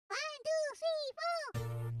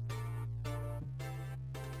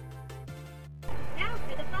Now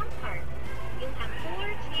for the fun part. You'll have 4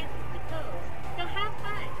 chances to pose, so have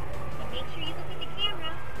fun. And make sure you look at the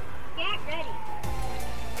camera. Get ready.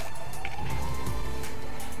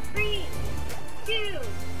 3, 2,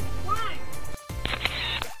 1.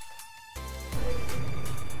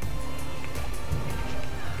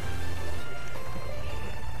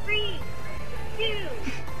 3, 2,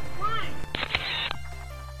 1.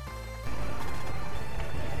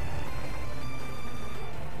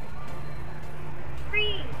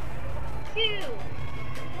 3, 2,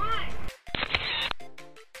 1.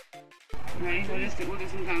 Ready? We'll do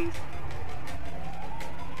some tongues.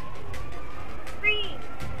 3,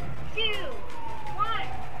 2, 1.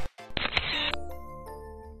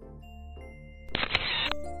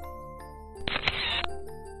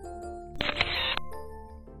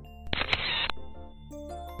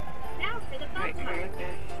 Now for the fun part.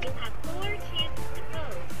 You'll have 4 chances to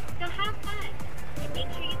pose, so have fun. And make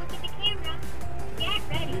sure you look at the camera. Get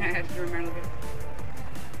ready. I have to remember to look at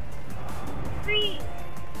 3,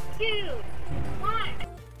 2, 1.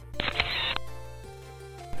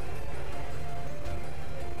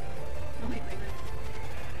 Oh, wait.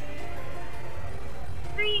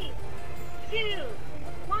 3, 2,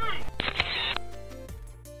 1.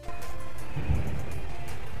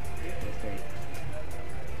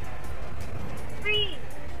 3,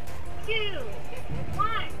 2,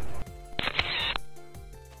 1.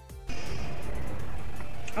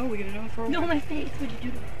 Oh, we get it on for a No, my face. What'd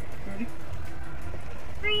you do? Ready?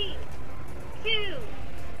 3, 2,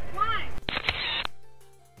 1.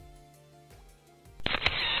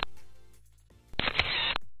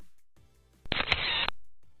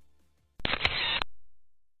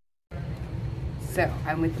 So,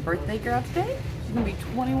 I'm with the birthday girl today. She's gonna be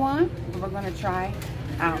 21. We're gonna try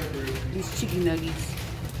out these cheeky nuggies.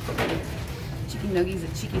 Cheeky nuggies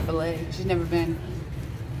and cheeky filet. She's never been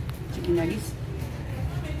cheeky nuggies.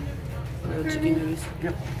 Little chicken nuggies.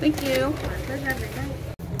 Yep. Thank you.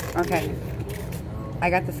 Okay. I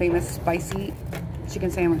got the famous spicy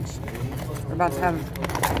chicken sandwich. We're about to have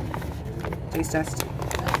a taste test.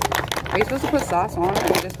 Are you supposed to put sauce on it, or are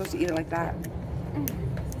you just supposed to eat it like that?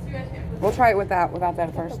 We'll try it without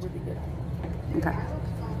that first. Okay.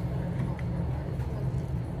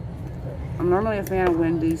 I'm normally a fan of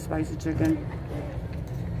Wendy's spicy chicken.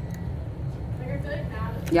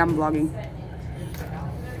 Yeah, I'm vlogging.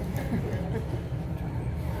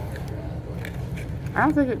 I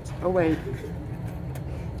don't think it's, oh wait.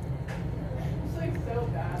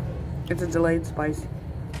 It's a delayed spice.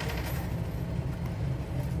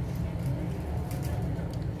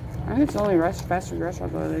 I think it's the only fast food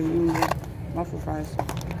restaurant though that you can get waffle fries.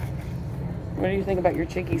 What do you think about your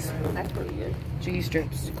chickies? That's pretty good. Chickie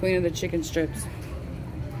strips. Queen of the chicken strips.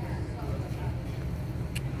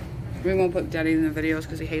 We won't put Daddy in the videos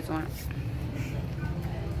because he hates on it.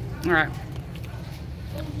 Alright.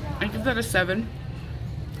 I give that a 7.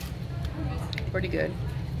 Pretty good.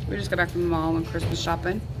 We just got back from the mall and Christmas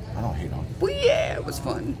shopping. I don't hate on it. Well, yeah, it was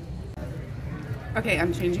fun. Okay,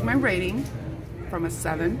 I'm changing my rating from a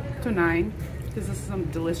 7 to 9 because this is some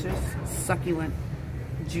delicious, succulent,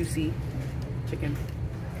 juicy chicken.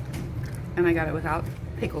 And I got it without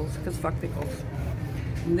pickles because fuck pickles.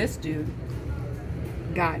 And this dude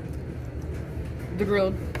got the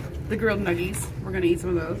grilled nuggies. We're gonna eat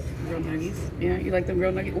some of those grilled nuggies. Yeah, you like the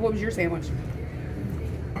grilled nuggies? What was your sandwich?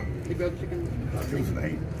 The grilled chicken. It was an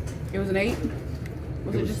 8. It was an 8.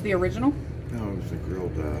 Was it just the original? No, it was a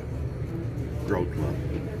grilled club.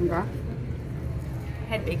 Okay.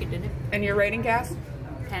 Had bacon in it. And your rating, Cass?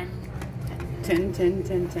 10. 10, 10,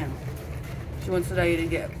 10, 10. She wants to tell you to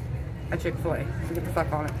get a Chick-fil-A. So get the fuck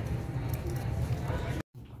on it.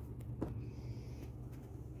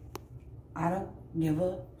 I don't give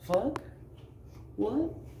a fuck.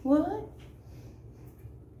 What? What?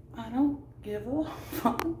 I don't give a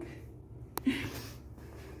fuck.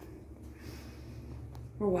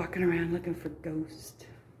 We're walking around looking for ghosts.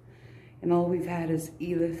 And all we've had is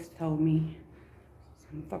Edith tell me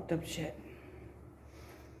some fucked up shit.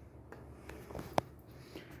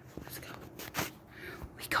 Let's go.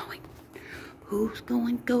 We going. Who's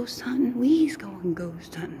going ghost hunting? We's going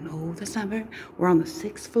ghost hunting. Oh, this time we're on the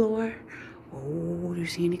 6th floor. Oh, do you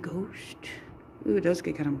see any ghosts? Ooh, it does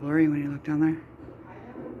get kind of blurry when you look down there.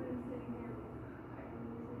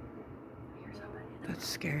 That's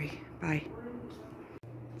scary. Bye.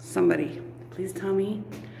 Somebody, please tell me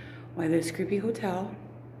why this creepy hotel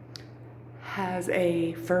has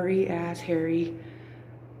a furry ass hairy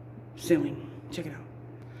ceiling. Check it out.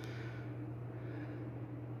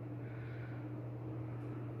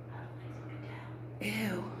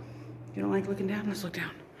 Ew. You don't like looking down? Let's look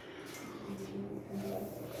down.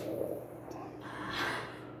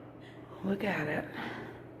 Look at it.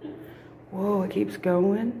 Whoa, it keeps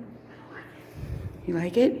going. You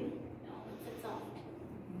like it?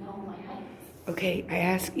 Okay, I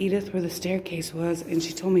asked Edith where the staircase was, and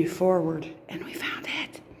she told me forward, and we found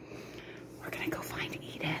it. We're gonna go find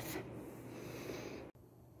Edith.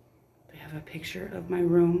 They have a picture of my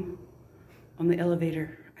room on the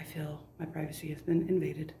elevator. I feel my privacy has been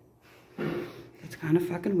invaded. It's kind of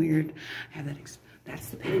fucking weird. I have that, that's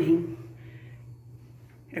the painting.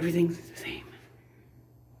 Everything's the same.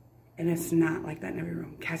 And it's not like that in every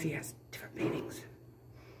room. Cassie has different paintings.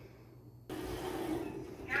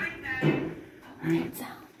 Alright,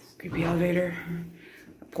 creepy elevator.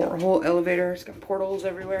 A porthole elevator. It's got portals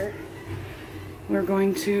everywhere. We're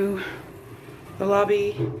going to the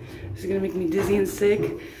lobby. This is gonna make me dizzy and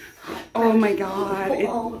sick. Oh my god.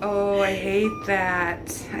 Oh, I hate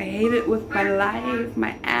that. I hate it with my life.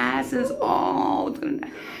 My ass is all. It's gonna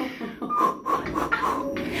die.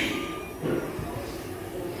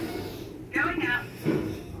 Going up.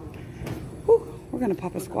 Whew, we're gonna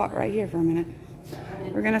pop a squat right here for a minute.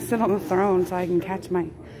 We're gonna sit on the throne so I can catch my.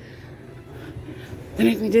 They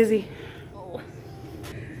make me dizzy. Oh.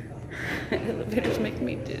 Elevators make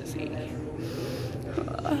me dizzy.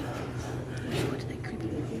 What are they creepy?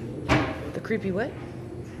 The creepy what?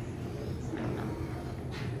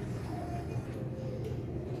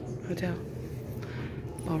 Hotel.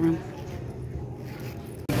 Ballroom.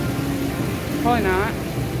 Probably not.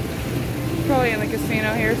 Probably in the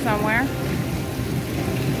casino here somewhere.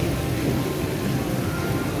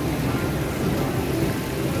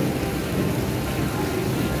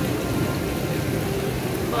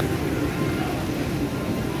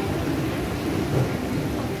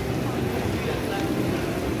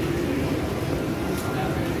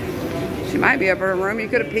 She might be up in her room. You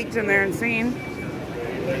could have peeked in there and seen.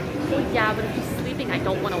 Well, yeah, but if she's sleeping, I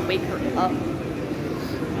don't want to wake her up.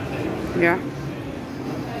 Yeah.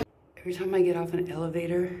 Every time I get off an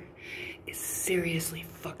elevator, it seriously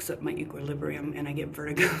fucks up my equilibrium and I get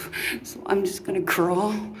vertigo. So I'm just gonna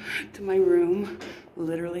crawl to my room,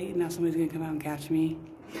 literally. Now somebody's gonna come out and catch me.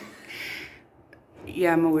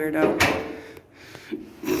 Yeah, I'm a weirdo.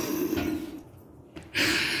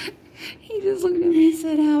 He just looked at me and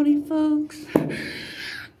said, "Howdy, folks."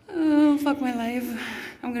 Oh, fuck my life.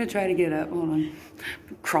 I'm gonna try to get up. Hold on.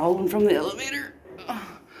 I'm crawling from the elevator.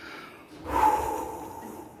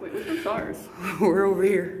 Wait, where's the stars? We're over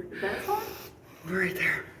here. Is that a star? We're right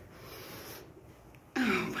there.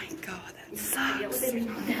 Oh my god, that sucks. The elevator's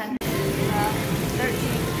not that.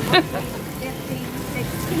 13, 14, 15,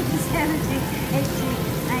 16, 17, 18,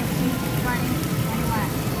 19, 20, 21.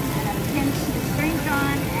 And I've pinched the strings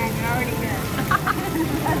on and you're already good.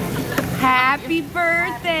 Happy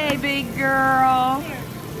birthday, big girl. Here,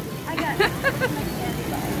 I got candy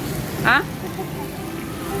bars. Huh?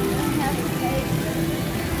 Have a cake.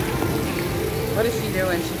 What is she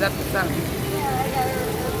doing? She's up to something. Yeah, I got her a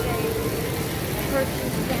cake.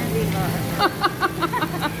 Purchase candy bar.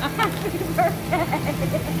 Happy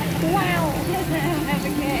birthday. Wow. Yes, I don't have a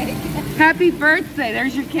cake. Happy birthday.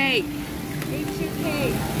 There's your cake. Eat your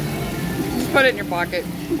cake. Just put it in your pocket.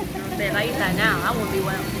 Babe, I eat that now. I won't be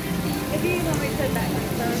well. If you want me to put that in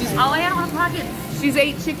the Oh, I don't have pockets. She's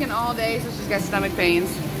ate chicken all day, so she's got stomach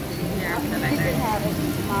pains. Yeah, I'll put that I back could there. have it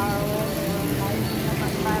tomorrow or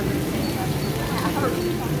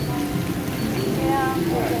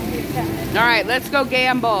All right, let's go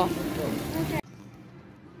gamble.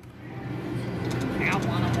 I got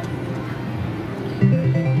one of them.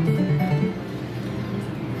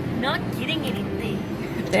 Not getting anything.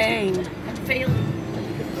 Dang. I'm failing.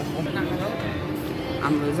 But not gonna roll.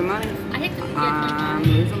 I'm losing money. I hit the I'm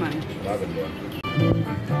losing money.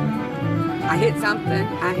 I hit something.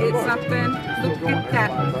 I hit something. Look at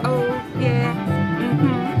that. Oh, yeah.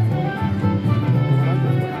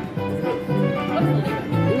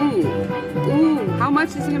 Ooh. How much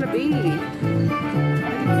is it gonna be?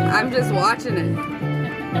 I'm just watching it.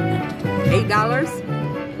 $8?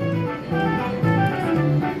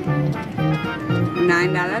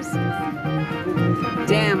 $9?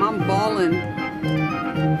 Damn, I'm balling.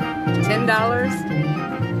 $10?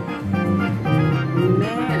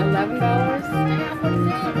 Man, $11?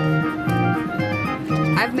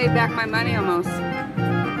 I've made back my money almost.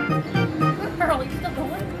 Girl, you still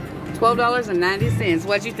going? $12.90.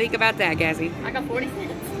 What'd you think about that, Cassie? I got 40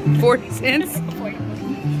 cents. 40 cents?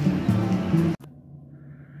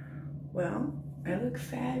 Well, I look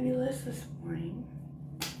fabulous this morning.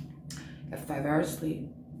 Got 5 hours sleep.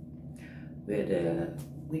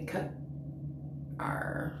 We cut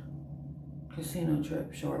our casino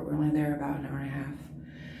trip short. We're only there about an hour and a half.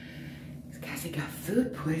 Cassie got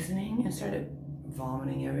food poisoning and started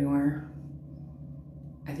vomiting everywhere.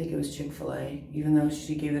 I think it was Chick-fil-A. Even though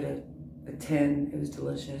she gave it a 10, it was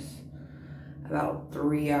delicious. About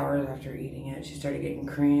 3 hours after eating it, she started getting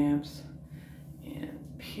cramps and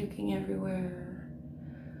puking everywhere.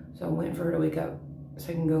 So I'm waiting for her to wake up so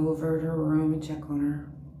I can go over to her room and check on her.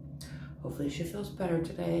 Hopefully she feels better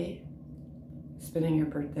today. Spending your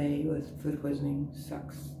birthday with food poisoning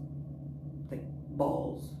sucks like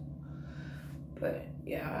balls. But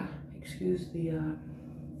yeah, excuse the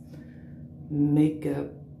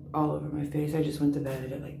makeup all over my face. I just went to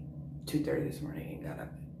bed at like 2:30 this morning and got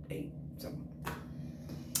up at 8. So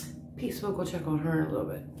peaceful, go check on her in a little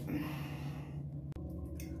bit.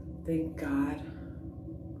 Thank God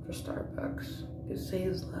for Starbucks. It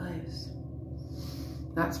saves lives.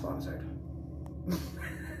 Not sponsored.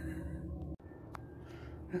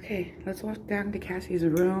 Okay, let's walk down to Cassie's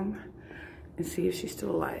room and see if she's still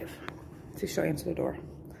alive. See if she'll answer the door.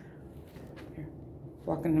 Here,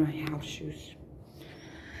 walk into my house shoes.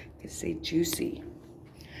 You can say juicy.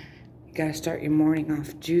 You gotta start your morning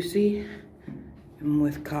off juicy and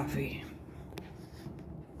with coffee.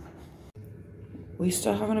 We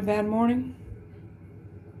still having a bad morning?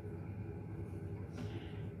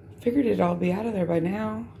 Figured it'd all be out of there by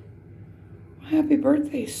now. Happy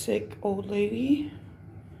birthday, sick old lady.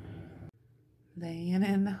 Laying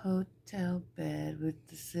in the hotel bed with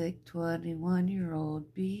the sick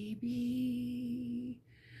 21-year-old baby.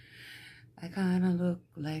 I kinda look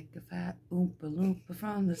like a fat Oompa Loompa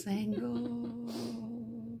from this angle.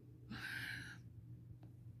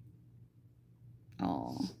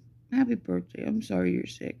 Oh, happy birthday. I'm sorry you're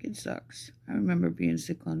sick. It sucks. I remember being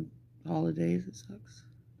sick on holidays. It sucks.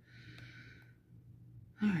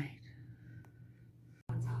 All right.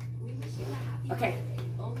 Okay.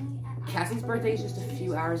 Cassie's birthday is just a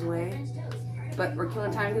few hours away, but we're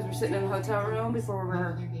killing time because we're sitting in the hotel room before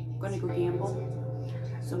we're going to go gamble.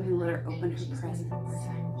 So we let her open her presents.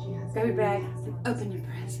 Grab your bag and open your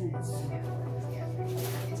presents.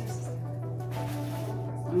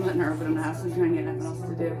 I'm letting her open them now, so she's going to get nothing else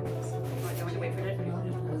to do.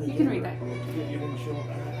 You can read that.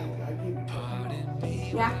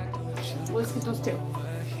 Yeah, we'll skip those two.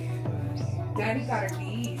 Daddy got her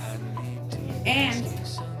these. And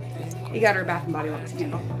he got her a Bath and Body Works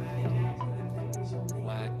candle.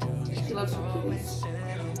 She loves her kitties.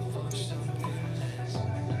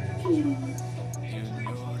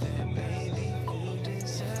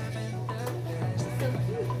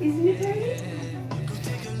 Isn't it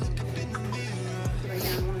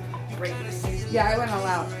pretty? Yeah, I went all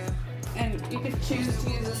out. And you could choose to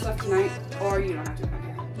use this stuff tonight, or you don't have to.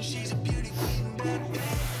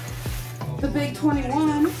 The big 21. You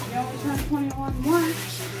only turn 21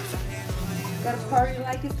 once. Got a party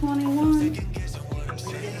like it's 21.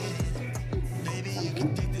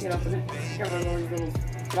 Get up in it. Cover those little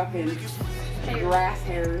fucking grass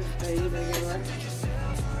hairs things everywhere.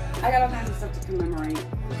 I got all kinds of stuff to commemorate.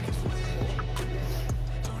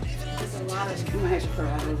 There's a lot of. I'm gonna have to throw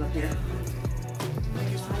all those up here.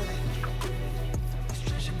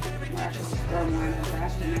 I'll actually throw mine in the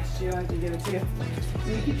trash next to you. I can give it to you. And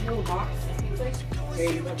you keep your little box. There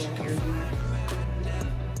you go.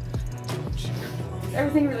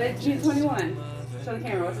 Everything related to being 21. Show the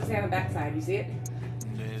camera. What's it say on the back side? You see it?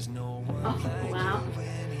 Oh, wow.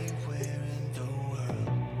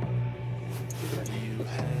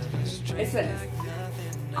 It says,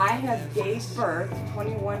 I have gave birth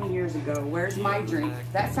 21 years ago. Where's my drink?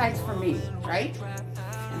 That side's for me, right?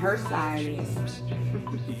 And her side is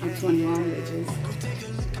the 21 bitches.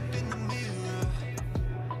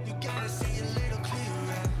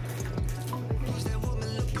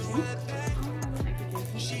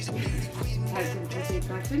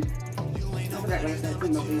 I forgot what I said. It's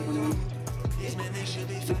 21.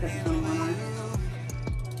 Okay, 21 on.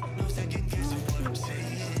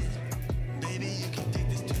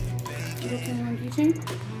 Little 21 keychain.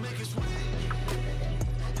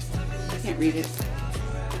 I can't read it.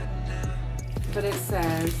 But it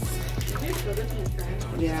says,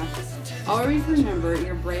 yeah. Always remember,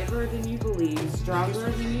 you're braver than you believe,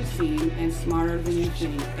 stronger than you seem, and smarter than you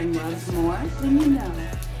think, and loves more than you know.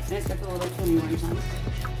 And it's got the little 21 time.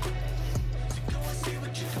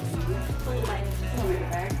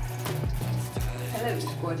 Hello,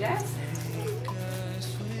 gorgeous.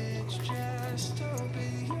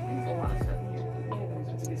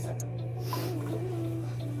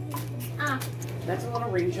 Ah, that's a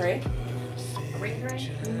little ring tray. a ring tray?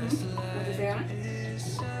 What does it say on it?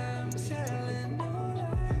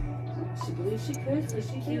 She believes she could, but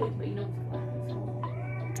she Cute, could. but you know.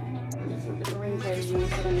 tray you want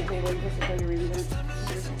to put on your table. You just throw your rings in it.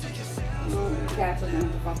 Cats are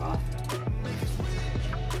going to fuck off.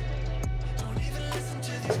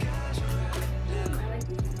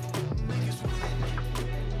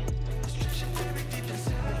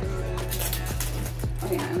 Oh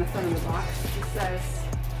yeah, in the front of the box it says,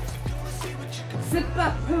 "Zip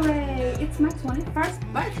up, hooray! It's my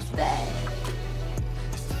 21st birthday."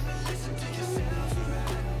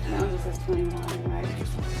 That one just says 21, right?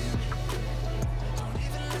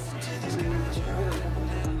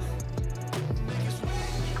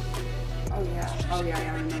 Oh yeah,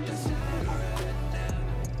 I remember this one.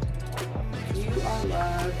 You are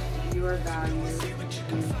loved, you are valued.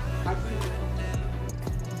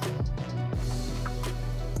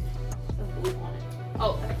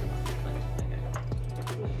 Oh.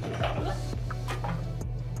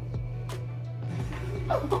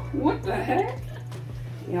 What the heck?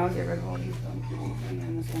 Yeah, I'll get rid of all these thumbs.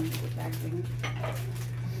 And this one's the back thing.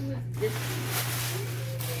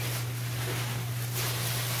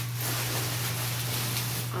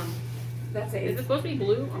 That's it. Is it supposed to be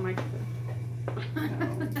blue or my? No.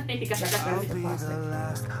 You got that.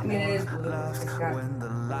 I mean, it is blue. It's got... When the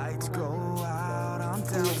lights go out, I'm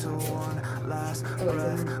down to one last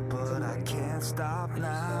breath, but I can't stop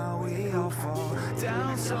now. We all fall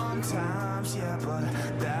down sometimes, yeah, but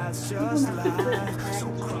that's just life. So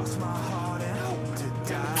cross my heart and hope to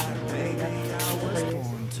die, baby. I was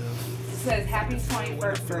born to. It says happy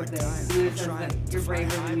 21st birthday. And then it says that you're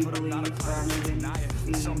braver than you believe, stronger than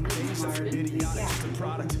you seem, smarter than you think. Yeah.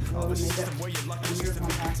 Oh, and they don't. And you're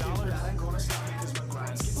compacted.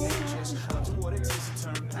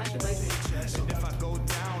 If I go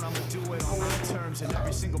down, I'ma do it on my terms. And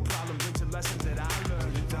every single problem brings a lesson that I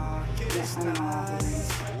learned. The darkest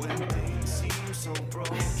nights, when things seem so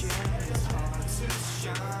broken, it's hard to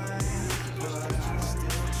shine, but I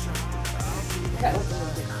still try. That looks a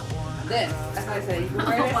little different. This, that's what I said. You can wear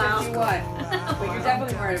this if you want. But you're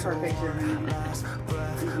definitely wearing it for a picture of me.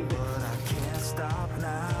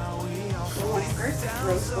 So when it first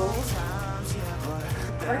rose gold,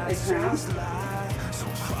 birthday crown.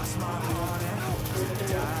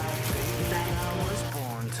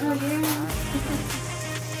 Oh yeah.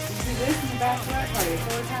 You do this in the bachelorette party. So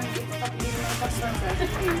every time you get the fucking even more fucking birthday,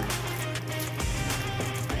 that's what you do.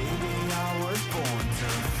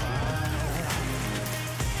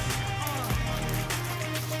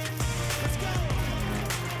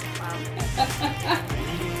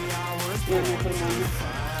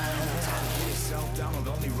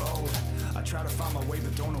 I try to find my way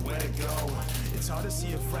but don't know where to go. It's hard to see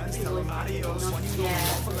your friends, tell them adios. When you know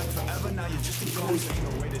you're for like forever, now you're just a ghost. Ain't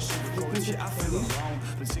no way to sugarcoat it, shit, I feel alone.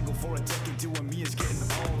 Been single for a decade, doing me is getting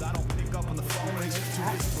old. I don't pick up on the phone, it's just too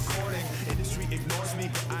busy recording. Industry ignores me,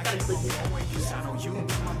 but I keep on going. Cause I know you got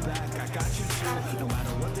my back, I got you too. No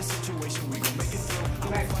matter what the situation, we gon' make it through.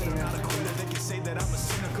 I'm a fighter, not a quitter. They can say that I'm a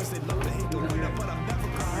sinner cause they love to hate the winner, but I'm never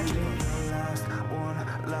gonna be the last one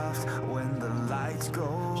left when the lights go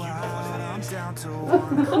out. I'm down to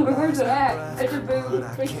one. Where's it at? At your boob.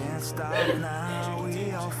 I can't stop now.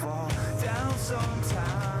 We all fall down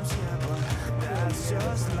sometimes, yeah, but that's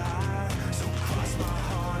just life. So cross my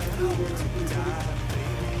heart and hope to die.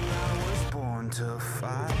 Baby, I was born to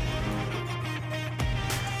fight.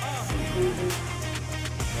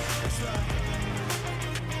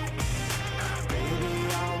 Baby,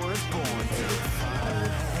 I was born to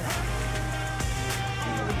fight.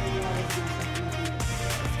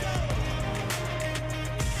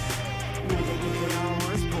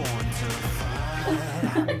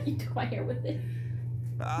 You took my hair with it.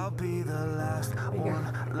 I'll be the last one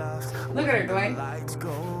left. Look at her, Dwayne. Lights go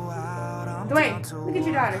out. I'm Dwayne, look at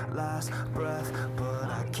your daughter. Last breath, but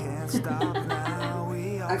I can't stop now.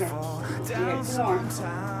 We all Okay. fall You down get some more.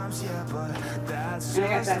 sometimes, yeah, but that's And I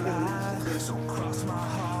got just that life. thing. So cross my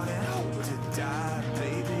heart and hope to die.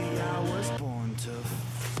 Baby, I was born to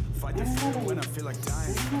fight the fear when I feel like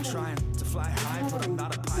dying. I'm trying to fly high, but I'm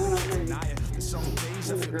not a pilot, can't deny it. There's some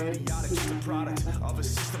days I feel idiotic, just a product of a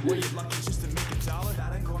system where you're lucky just to make a dollar.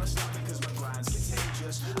 That ain't gonna stop me cause my grind's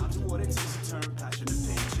contagious. I'll do what it takes to turn passion to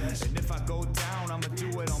pages. And if I go down, I'ma do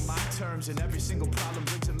it on my terms. And every single problem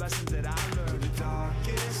brings a lesson that I learned. The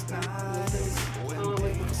darkest nights, when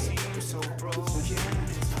things seem so broken,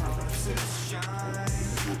 it's hard to shine,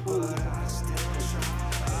 but I still try.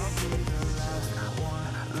 I'll be the last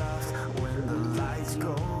one left when the lights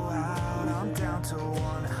go out. I'm down to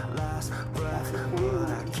one last breath, but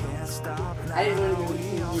I can't stop now. I didn't want to be,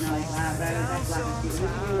 like that, but I was like laughing at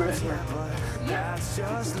you. This is worse. That's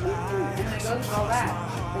just And then it goes all that.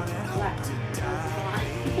 It's black.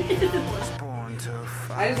 born to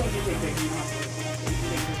I just want you to take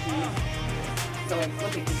pictures. So like,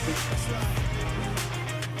 look at this.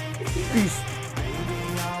 Baby,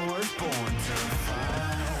 I was born to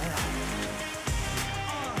fight.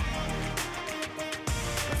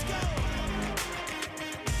 Let's go.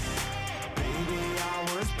 Baby, I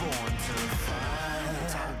was born to fight.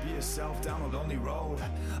 It's hard to be yourself down a lonely road.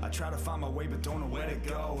 I try to find my way but don't know where to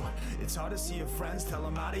go. It's hard to see your friends, tell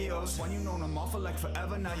them adios. When you know them all for like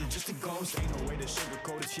forever, now you're just a ghost. Ain't no way to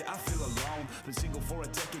sugarcoat it, shit, I feel alone. Been single for a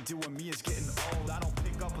decade, doing me is getting old. I don't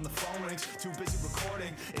pick up when the phone rings, too busy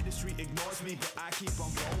recording. Industry ignores me, but I keep on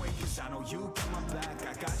going. Cause I know you got my back,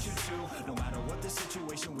 I got you too. No matter what the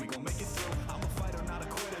situation, we gon' make it through. I'm a fighter, not a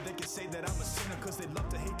quitter. They can say that I'm a sinner cause they love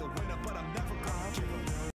to hate the winner, but I'm never gonna give up.